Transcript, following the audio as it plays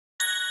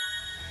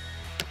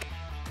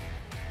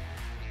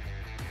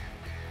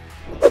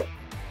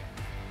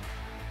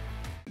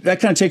that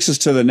kind of takes us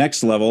to the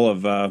next level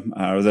of,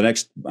 or the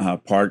next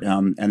part,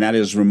 and that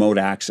is remote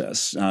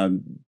access.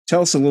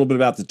 Tell us a little bit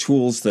about the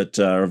tools that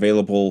are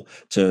available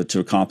to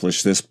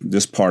accomplish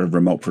this part of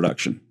remote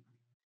production.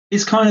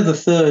 It's kind of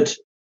the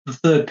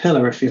third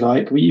pillar, if you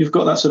like. You've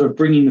got that sort of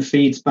bringing the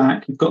feeds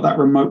back. You've got that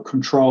remote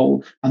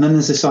control, and then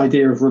there's this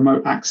idea of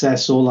remote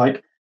access or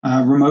like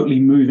remotely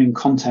moving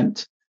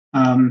content.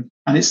 And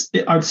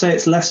I would say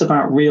it's less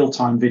about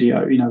real-time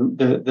video. You know,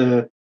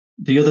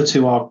 the other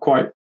two are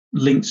quite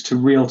linked to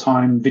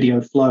real-time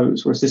video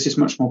flows, whereas this is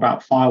much more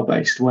about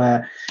file-based,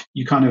 where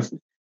you kind of,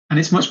 and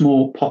it's much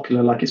more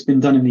popular. Like it's been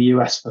done in the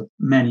US for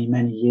many,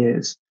 many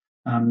years.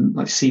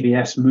 Like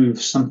CBS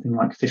moves something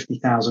like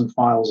 50,000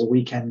 files a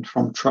weekend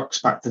from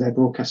trucks back to their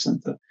broadcast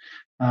center.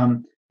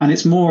 And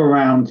it's more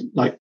around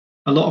like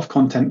a lot of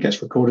content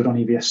gets recorded on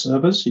EVS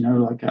servers, you know,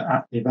 like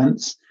at the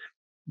events.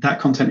 That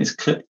content is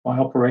clipped by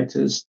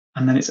operators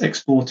and then it's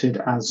exported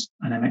as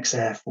an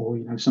MXF or,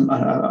 you know,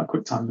 a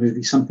QuickTime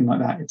movie, something like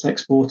that. It's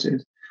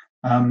exported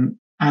and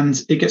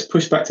it gets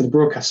pushed back to the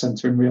broadcast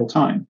center in real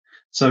time.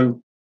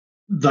 So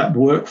that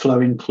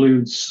workflow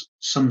includes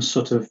some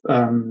sort of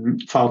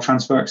file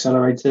transfer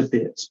accelerator, be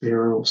it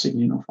Spira or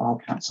Signion or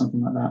FileCat,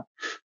 something like that.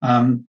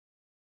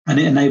 And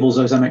it enables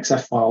those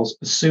MXF files,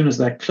 as soon as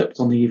they're clipped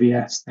on the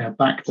EVS, they're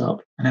backed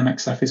up, an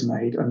MXF is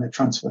made, and they're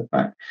transferred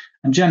back.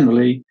 And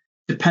generally,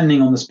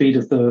 depending on the speed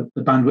of the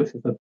bandwidth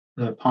of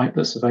the pipe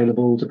that's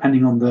available,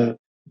 depending on the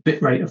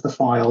bit rate of the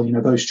file, you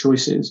know, those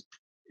choices,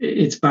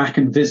 it's back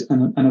and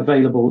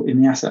available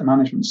in the asset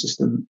management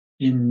system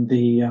in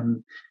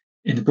the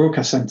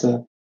broadcast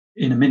center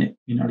in a minute,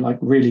 you know, like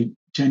really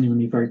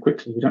genuinely very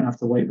quickly. You don't have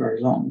to wait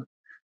very long.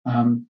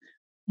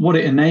 What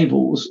it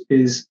enables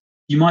is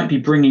you might be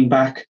bringing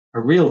back a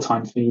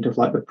real-time feed of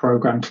like the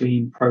program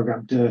clean,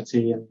 program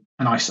dirty, and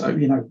ISO,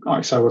 you know,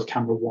 ISO of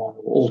camera 1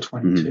 or all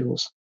 22 or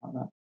something like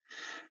that.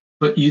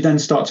 But you then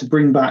start to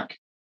bring back,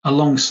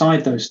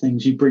 alongside those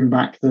things, you bring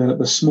back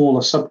the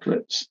smaller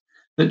subclips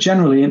that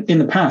generally in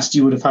the past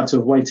you would have had to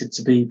have waited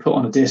to be put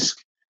on a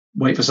disk,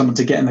 wait for someone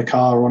to get in the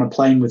car or on a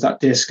plane with that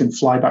disk and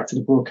fly back to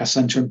the broadcast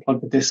center and plug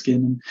the disk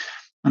in.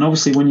 And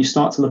obviously, when you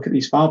start to look at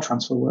these file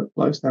transfer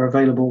workflows, they're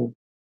available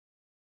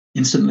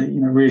instantly.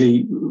 You know,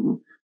 really,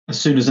 as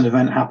soon as an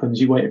event happens,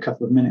 you wait a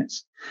couple of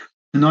minutes.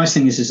 The nice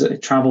thing is that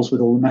it travels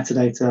with all the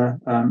metadata.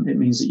 It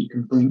means that you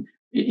can bring,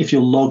 if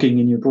you're logging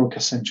in your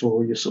broadcast center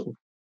or you're sort of,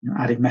 you know,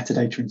 adding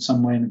metadata in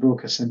some way in the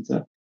broadcast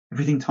center,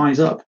 everything ties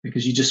up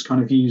because you just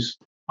kind of use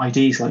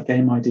IDs like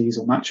game IDs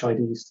or match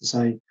IDs to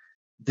say,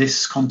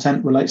 this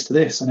content relates to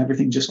this, and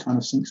everything just kind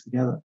of syncs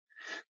together.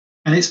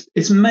 And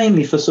it's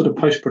mainly for sort of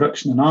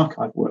post-production and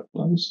archive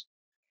workflows,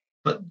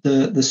 but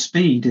the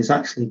speed is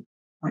actually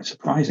quite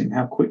surprising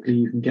how quickly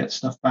you can get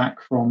stuff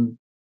back from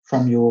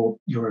your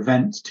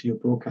event to your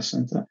broadcast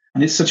center.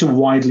 And it's such a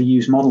widely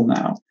used model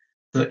now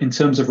that in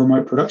terms of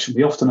remote production,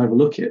 we often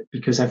overlook it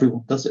because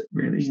everyone does it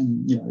really,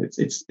 and you know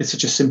it's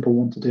such a simple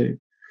one to do.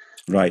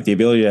 Right, the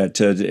ability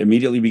to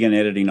immediately begin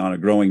editing on a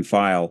growing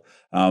file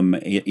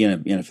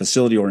in a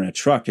facility or in a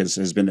truck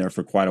has been there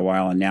for quite a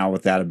while, and now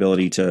with that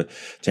ability to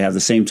have the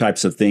same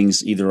types of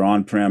things either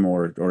on-prem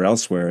or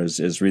elsewhere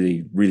is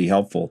really, really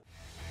helpful.